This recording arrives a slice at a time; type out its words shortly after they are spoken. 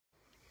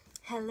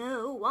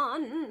Hello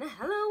one,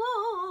 hello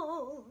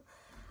all.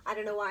 I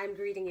don't know why I'm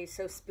greeting you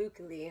so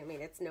spookily. I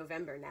mean, it's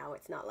November now.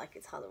 It's not like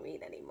it's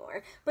Halloween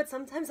anymore. But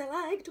sometimes I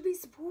like to be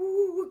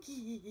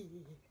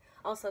spooky.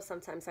 Also,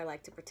 sometimes I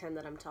like to pretend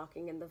that I'm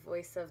talking in the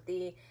voice of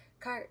the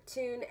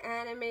cartoon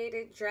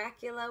animated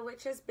Dracula,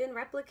 which has been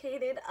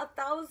replicated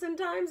 1,000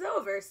 times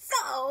over.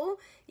 So,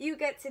 you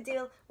get to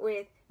deal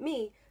with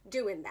me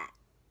doing that.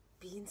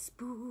 Being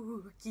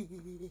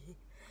spooky.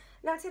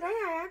 Now today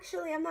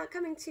I'm not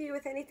coming to you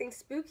with anything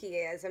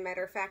spooky. As a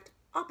matter of fact,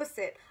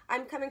 opposite.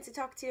 I'm coming to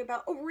talk to you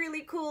about a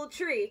really cool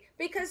tree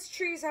because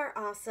trees are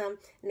awesome.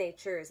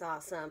 Nature is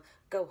awesome.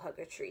 Go hug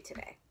a tree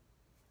today.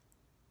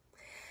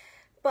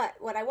 But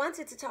what I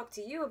wanted to talk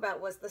to you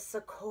about was the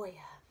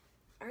sequoia.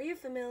 Are you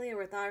familiar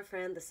with our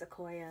friend the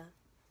sequoia?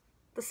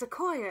 The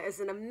sequoia is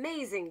an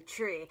amazing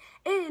tree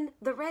in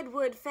the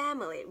redwood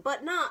family,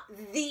 but not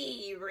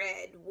the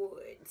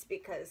redwoods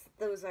because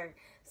those are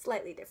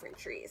slightly different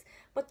trees.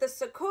 But the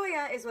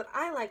sequoia is what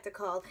I like to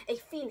call a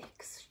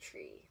phoenix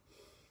tree.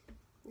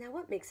 Now,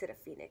 what makes it a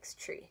phoenix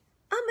tree?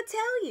 I'm gonna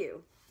tell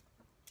you.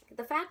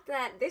 The fact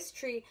that this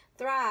tree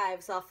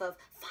thrives off of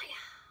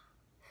fire,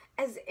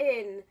 as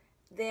in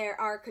there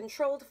are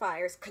controlled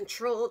fires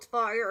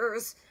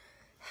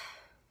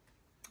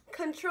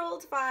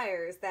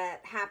that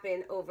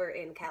happen over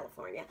in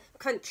California.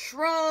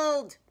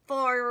 Controlled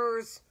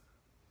fires.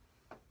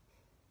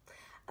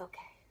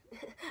 Okay,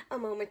 a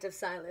moment of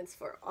silence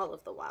for all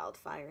of the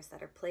wildfires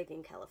that are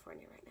plaguing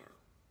California right now.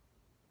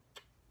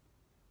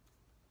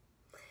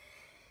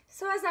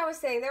 So as I was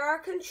saying, there are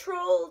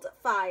controlled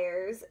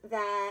fires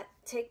that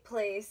take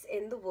place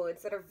in the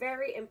woods that are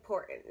very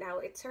important. Now,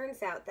 it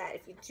turns out that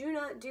if you do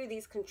not do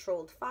these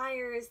controlled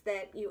fires,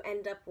 that you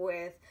end up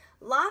with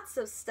lots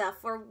of stuff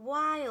for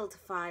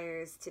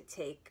wildfires to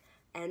take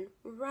and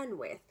run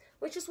with,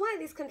 which is why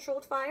these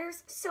controlled fires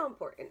are so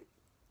important.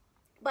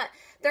 But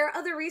there are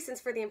other reasons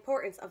for the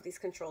importance of these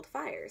controlled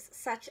fires,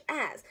 such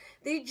as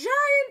the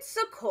giant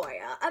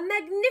sequoia, a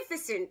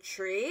magnificent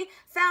tree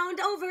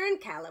found over in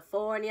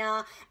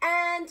California,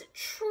 and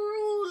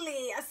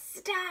truly a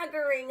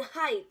staggering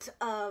height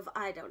of,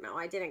 I don't know,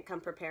 I didn't come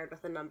prepared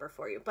with a number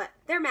for you, but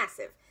they're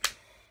massive.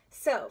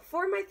 So,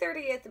 for my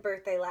 30th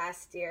birthday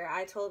last year,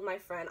 I told my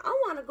friend, I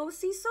want to go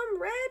see some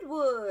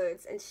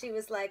redwoods. And she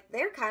was like,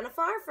 they're kind of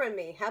far from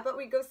me. How about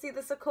we go see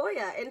the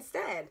sequoia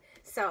instead?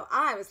 So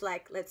I was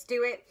like, let's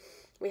do it.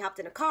 We hopped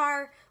in a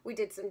car. We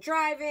did some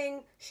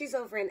driving. She's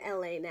over in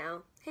LA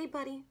now. Hey,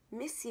 buddy.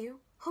 Miss you.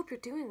 Hope you're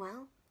doing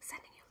well.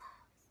 Sending you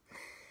love.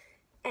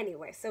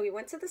 Anyway, so we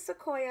went to the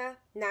Sequoia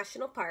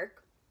National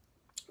Park,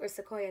 or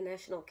Sequoia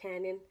National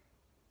Canyon,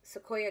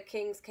 Sequoia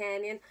Kings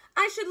Canyon.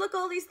 I should look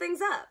all these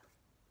things up.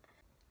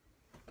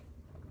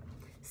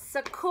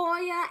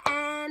 Sequoia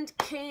and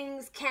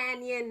Kings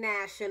Canyon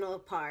National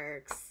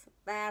Parks.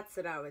 That's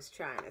what I was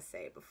trying to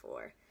say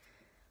before.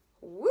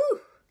 Woo!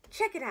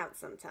 Check it out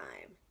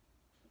sometime.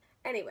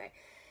 Anyway,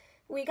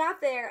 we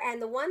got there,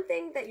 and the one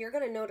thing that you're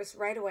going to notice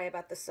right away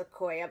about the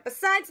sequoia,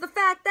 besides the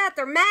fact that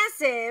they're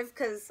massive,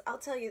 because I'll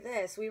tell you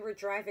this, we were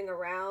driving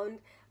around,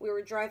 we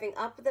were driving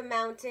up the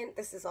mountain.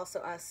 This is also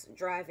us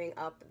driving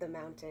up the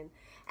mountain.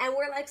 And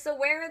we're like, so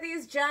where are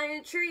these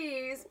giant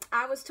trees?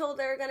 I was told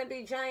there were going to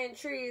be giant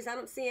trees. I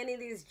don't see any of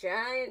these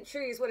giant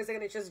trees. What, is it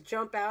going to just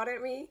jump out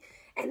at me?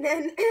 And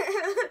then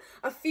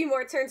a few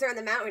more turns around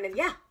the mountain, and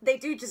yeah, they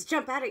do just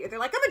jump out at you. They're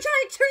like, I'm a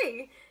giant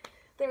tree.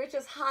 They were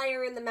just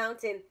higher in the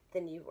mountain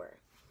than you were.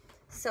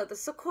 So the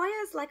sequoia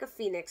is like a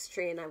phoenix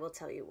tree, and I will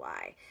tell you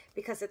why.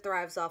 Because it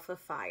thrives off of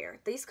fire.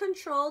 These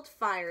controlled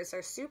fires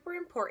are super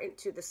important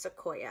to the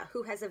sequoia,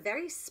 who has a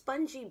very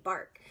spongy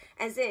bark.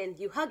 As in,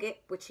 you hug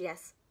it, which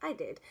yes, I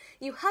did.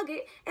 You hug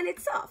it, and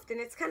it's soft, and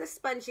it's kind of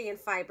spongy and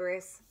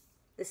fibrous.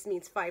 This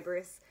means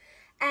fibrous.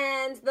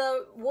 And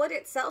the wood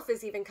itself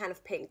is even kind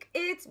of pink.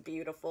 It's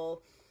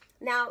beautiful.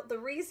 Now, the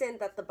reason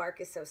that the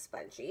bark is so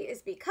spongy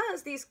is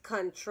because these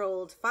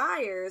controlled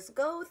fires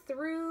go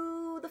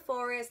through the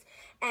forest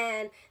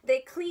and they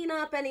clean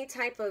up any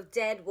type of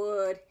dead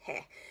wood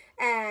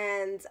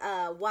and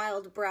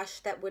wild brush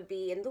that would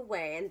be in the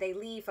way, and they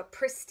leave a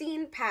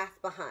pristine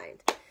path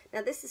behind.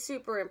 Now, this is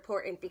super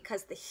important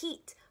because the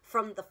heat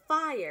from the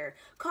fire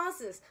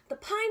causes the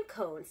pine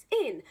cones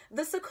in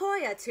the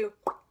sequoia to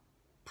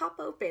pop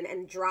open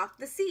and drop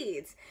the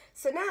seeds.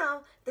 So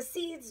now the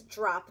seeds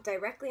drop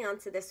directly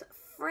onto this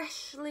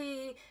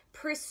freshly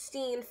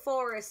pristine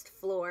forest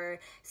floor,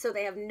 so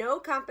they have no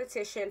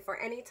competition for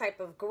any type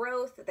of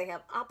growth. They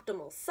have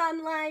optimal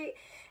sunlight,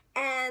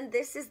 and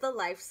this is the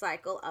life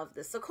cycle of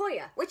the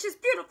sequoia, which is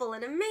beautiful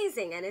and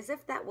amazing. And as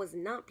if that was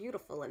not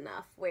beautiful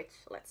enough, which,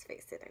 let's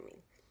face it, I mean,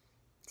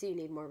 do you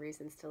need more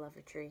reasons to love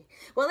a tree?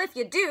 Well, if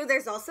you do,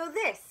 there's also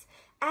this.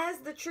 As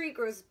the tree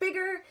grows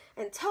bigger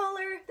and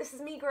taller, this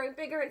is me growing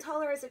bigger and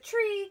taller as a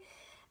tree,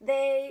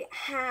 they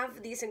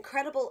have these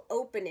incredible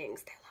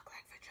openings. They look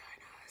like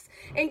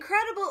vaginas.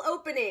 Incredible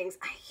openings.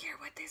 I hear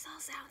what this all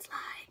sounds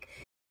like.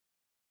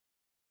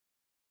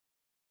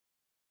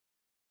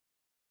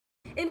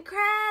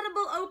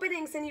 incredible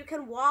openings, and you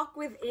can walk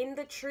within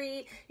the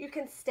tree. You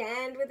can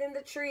stand within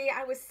the tree.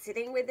 I was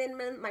sitting within,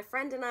 my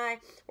friend and I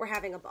were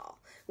having a ball.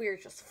 We were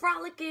just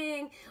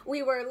frolicking.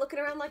 We were looking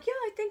around like, yeah,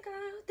 I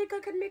think I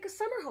could make a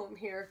summer home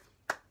here.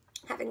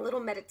 Having little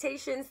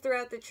meditations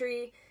throughout the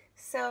tree.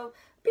 So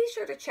be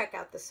sure to check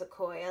out the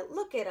Sequoia.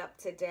 Look it up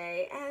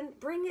today and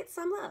bring it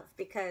some love,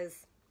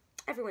 because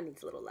everyone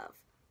needs a little love.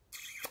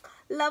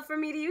 Love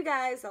from me to you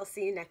guys. I'll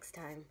see you next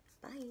time.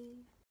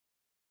 Bye.